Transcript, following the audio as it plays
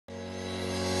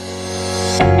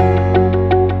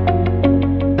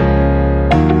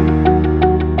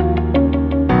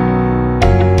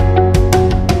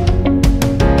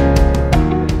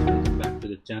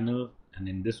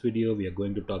video we are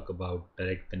going to talk about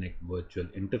DirectConnect virtual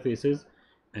interfaces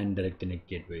and DirectConnect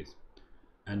gateways.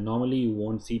 And normally you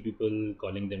won't see people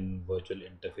calling them virtual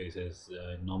interfaces.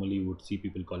 Normally you would see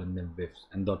people calling them Vifs,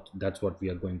 and that's what we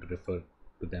are going to refer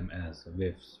to them as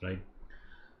Vifs, right?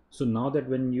 So now that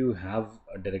when you have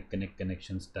a DirectConnect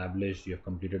connection established, you have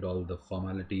completed all the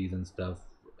formalities and stuff,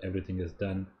 everything is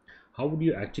done. How would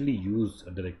you actually use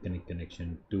a DirectConnect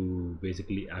connection to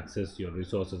basically access your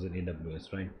resources in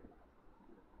AWS, right?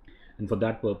 And for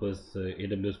that purpose,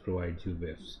 AWS provides you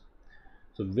Vifs.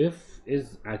 So Vif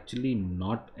is actually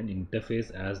not an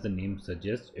interface as the name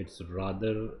suggests. It's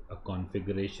rather a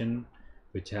configuration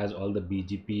which has all the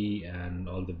BGP and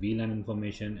all the VLAN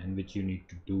information, and which you need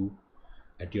to do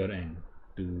at your end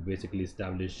to basically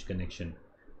establish connection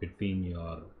between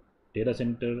your data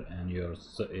center and your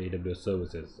AWS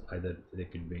services. Either they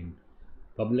could be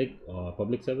public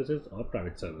services or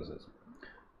private services.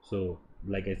 So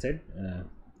like I said,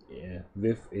 yeah,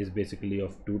 Vif is basically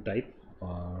of two types.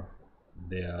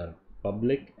 They are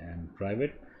public and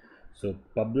private. So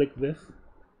public Vif,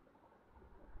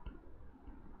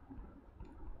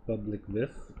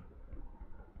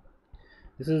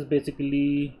 this is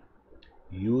basically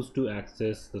used to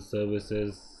access the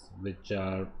services which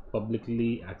are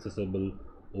publicly accessible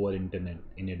over internet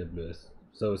in AWS.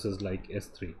 Services like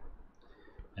S3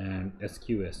 and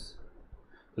SQS.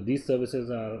 So these services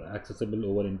are accessible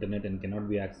over internet and cannot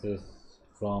be accessed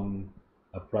from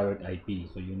a private IP.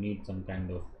 So you need some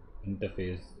kind of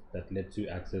interface that lets you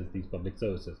access these public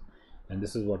services, and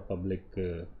this is what public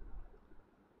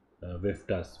Vif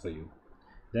does for you.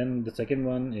 Then the second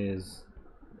one is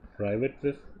private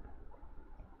Vif,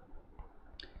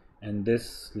 and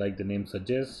this, like the name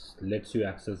suggests, lets you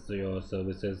access your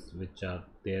services which are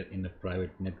there in a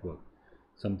private network,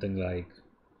 something like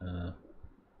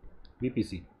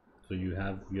VPC. So you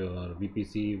have your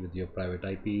VPC with your private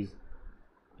IPs,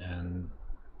 and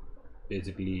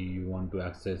basically you want to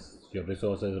access your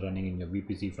resources running in your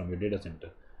VPC from your data center.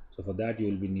 So for that you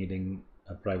will be needing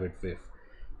a private Vif,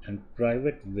 and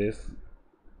private Vif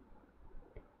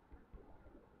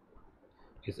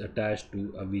is attached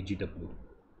to a VGW.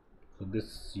 So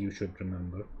this you should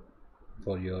remember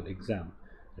for your exam.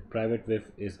 The private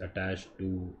Vif is attached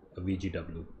to a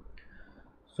VGW.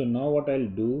 So now what I'll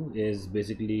do is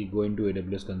basically go into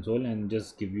AWS console and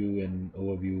just give you an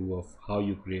overview of how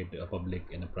you create a public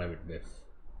and a private Vif.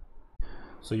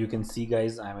 So you can see,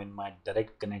 guys, I'm in my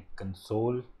DirectConnect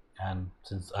console, and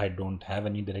since I don't have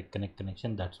any DirectConnect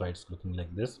connection, that's why it's looking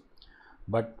like this.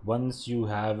 But once you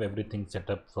have everything set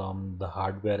up from the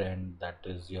hardware end, that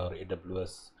is your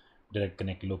AWS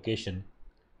DirectConnect location,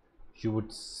 you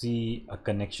would see a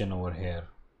connection over here.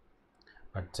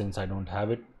 But since I don't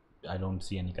have it, I don't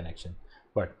see any connection.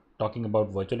 But talking about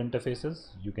virtual interfaces,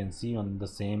 you can see on the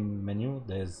same menu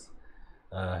there's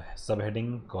a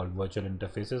subheading called virtual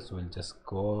interfaces. We'll just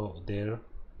go there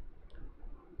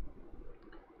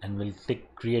and we'll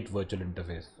click create virtual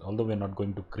interface, although we're not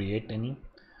going to create any.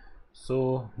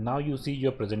 So now you see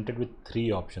you're presented with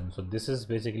three options. So this is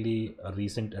basically a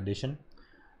recent addition.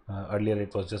 Earlier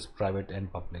it was just private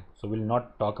and public. So we'll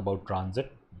not talk about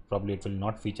transit. Probably it will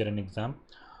not feature an exam.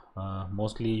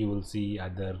 Mostly you will see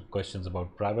either questions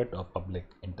about private or public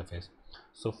interface.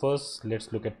 So first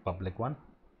let's look at public one.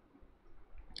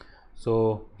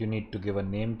 So you need to give a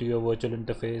name to your virtual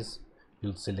interface.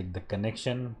 You'll select the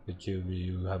connection which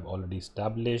you have already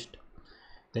established.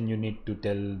 Then you need to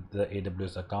tell the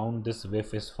AWS account this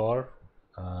Vif is for.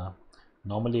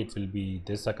 Normally it will be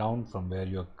this account from where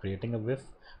you're creating a Vif,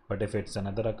 but if it's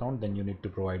another account, then you need to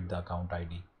provide the account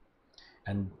ID,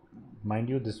 and mind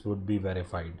you, this would be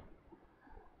verified.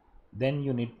 Then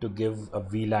you need to give a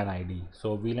VLAN ID.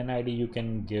 So VLAN ID you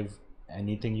can give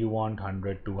anything you want,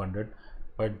 100, 200,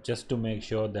 but just to make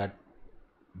sure that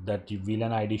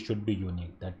VLAN ID should be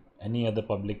unique, that any other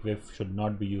public Vif should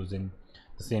not be using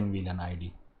the same VLAN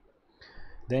ID.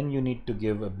 Then you need to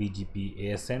give a BGP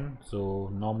ASN. So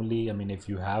normally, I mean, if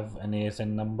you have an ASN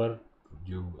number,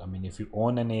 if you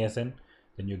own an ASN,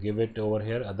 then you give it over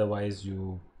here. Otherwise,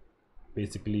 you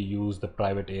basically use the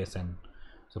private ASN.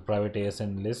 So private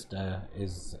ASN list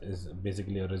is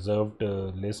basically a reserved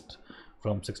list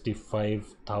from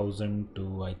 65,000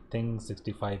 to I think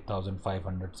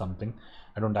 65,500 something.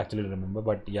 I don't actually remember,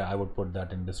 but yeah, I would put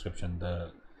that in description,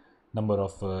 the number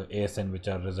of ASN which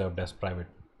are reserved as private,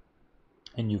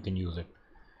 and you can use it.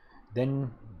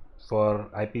 Then for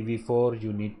IPv4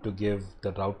 you need to give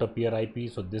the router peer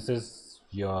IP. So this is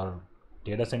your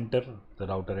data center, the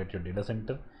router at your data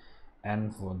center,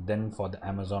 and then for the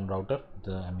Amazon router,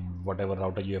 whatever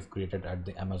router you have created at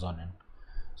the Amazon end.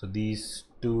 So these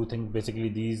two things, basically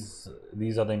these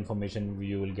are the information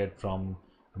you will get from,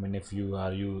 I mean, if you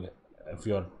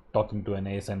are talking to an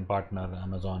ASN partner,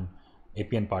 Amazon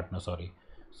APN partner, sorry,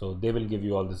 so they will give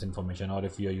you all this information. Or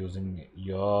if you are using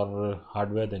your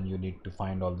hardware, then you need to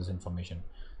find all this information,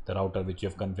 the router which you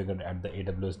have configured at the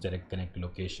AWS Direct Connect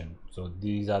location. So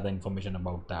these are the information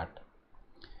about that.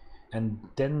 And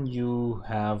then you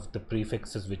have the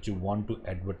prefixes which you want to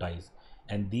advertise,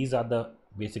 and these are the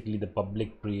basically the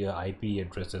public IP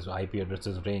addresses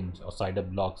range or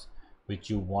CIDR blocks which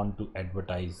you want to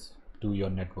advertise to your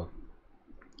network.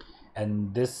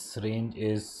 And this range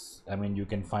is, I mean, you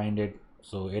can find it.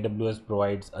 So AWS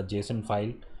provides a JSON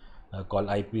file called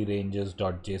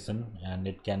ipranges.json, and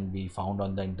it can be found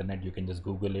on the internet. You can just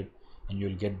Google it and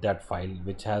you'll get that file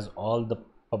which has all the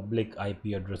public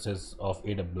IP addresses of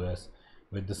AWS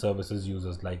with the services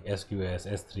users like SQS,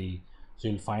 S3. So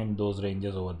you'll find those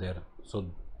ranges over there. So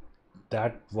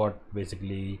that what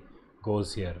basically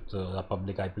goes here. So the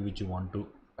public IP which you want to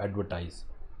advertise.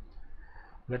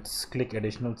 Let's click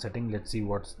additional setting. Let's see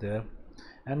what's there.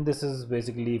 And this is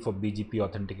basically for BGP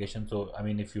authentication. So I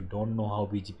mean, if you don't know how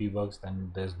BGP works,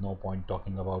 then there's no point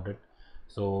talking about it.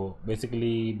 So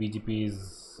basically BGP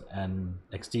is an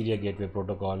exterior gateway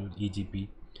protocol, EGP,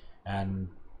 and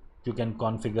you can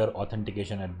configure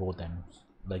authentication at both ends.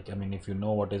 Like, I mean, if you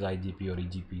know what is IGP or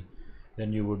EGP,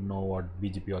 then you would know what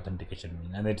BGP authentication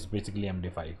means, and it's basically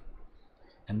MD5.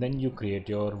 And then you create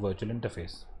your virtual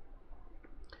interface.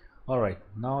 Alright,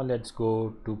 now let's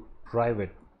go to private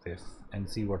Vif and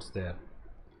see what's there.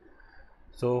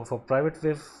 So for private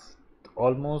Vif,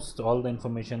 almost all the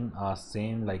information are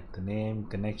same, like the name,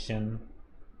 connection.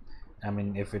 I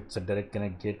mean, if it's a direct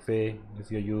connect gateway if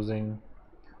you're using,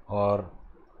 or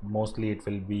mostly it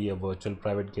will be a virtual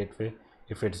private gateway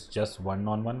if it's just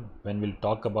one-on-one. When we'll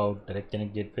talk about direct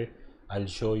connect gateway, I'll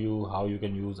show you how you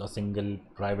can use a single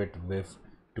private Vif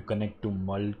to connect to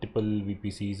multiple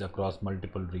VPCs across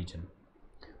multiple regions.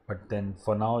 But then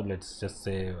for now, let's just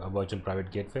say a virtual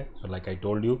private gateway. So like I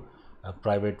told you, a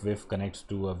private Vif connects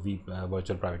to a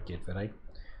virtual private gateway, right?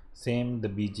 Same, the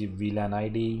BGP VLAN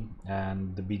ID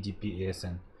and the BGP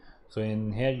ASN. So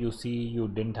in here you see you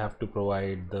didn't have to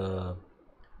provide the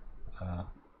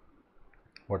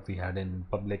what we had in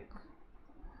public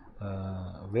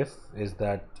Vif is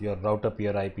that your router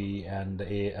peer IP and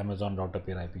the Amazon router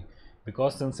peer IP,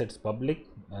 because since it's public,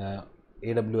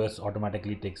 AWS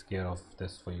automatically takes care of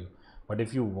this for you. But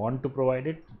if you want to provide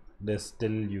it, there's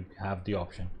still you have the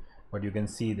option. But you can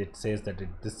see that it says that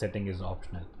this setting is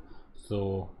optional,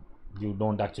 so you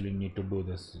don't actually need to do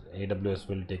this. AWS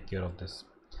will take care of this.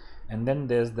 And then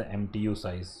there's the Mtu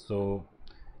size. So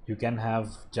you can have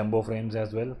jumbo frames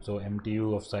as well. So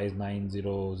Mtu of size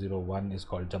 9001 is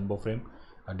called jumbo frame.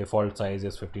 A default size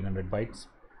is 1500 bytes,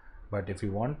 but if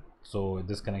you want, so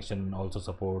this connection also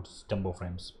supports jumbo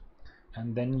frames.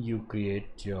 And then you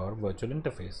create your virtual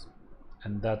interface,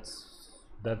 and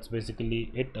that's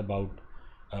basically it about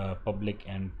public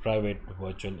and private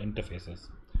virtual interfaces.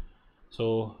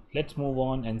 So let's move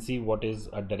on and see what is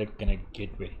a direct connect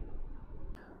gateway.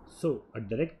 So a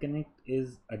direct connect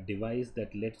is a device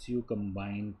that lets you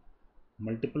combine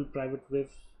multiple private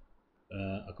Vifs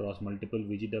across multiple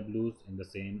VGWs in the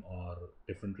same or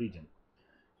different region.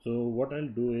 So what I'll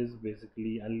do is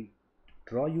basically I'll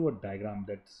draw you a diagram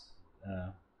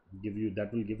uh, that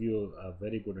will give you a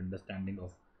very good understanding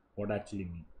of what I actually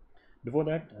mean. Before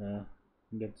that,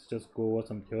 let's just go over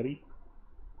some theory.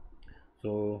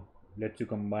 So lets you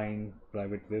combine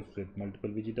private Vifs with multiple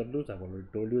VGWs. I've already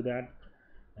told you that.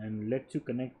 And lets you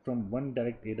connect from one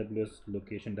direct connect AWS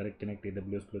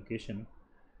location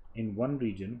in one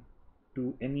region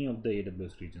to any of the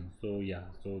AWS regions. So yeah,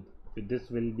 so this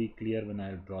will be clear when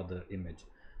I draw the image.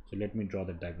 So let me draw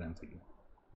the diagram for you.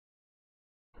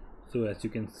 So as you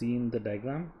can see in the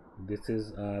diagram, this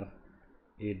is our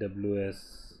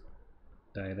AWS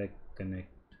direct connect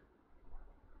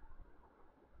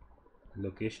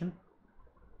location.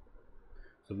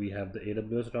 So we have the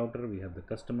AWS router, we have the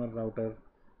customer router,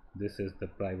 this is the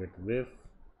private Vif,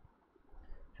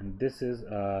 and this is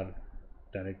our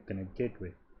direct connect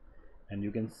gateway. And you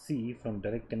can see from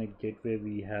direct connect gateway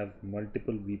we have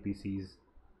multiple VPCs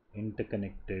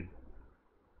interconnected,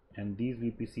 and these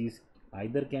VPCs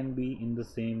either can be in the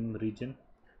same region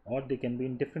or they can be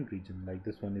in different region. Like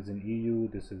this one is in EU,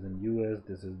 this is in US,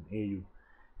 this is in AU.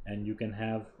 And you can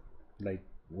have, like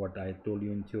what I told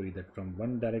you in theory, that from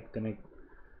one direct connect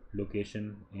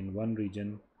location in one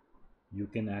region you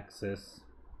can access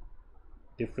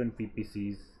different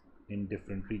VPCs in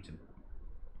different region.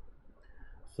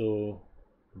 So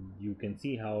you can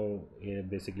see how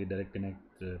basically direct connect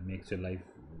makes your life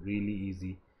really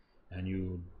easy, and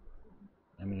you,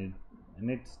 I mean, and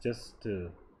it's just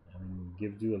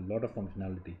gives you a lot of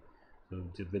functionality. So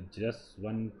with just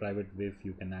one private Vif,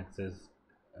 you can access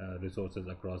resources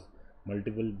across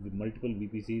multiple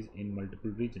VPCs in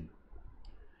multiple regions.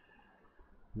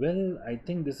 Well, I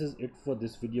think this is it for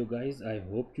this video, guys. I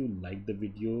hope you liked the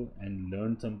video and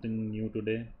learned something new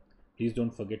today. Please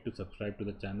don't forget to subscribe to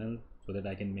the channel so that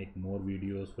I can make more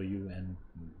videos for you and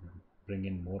bring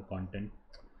in more content.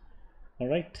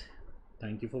 Alright,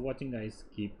 thank you for watching, guys.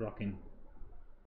 Keep rocking.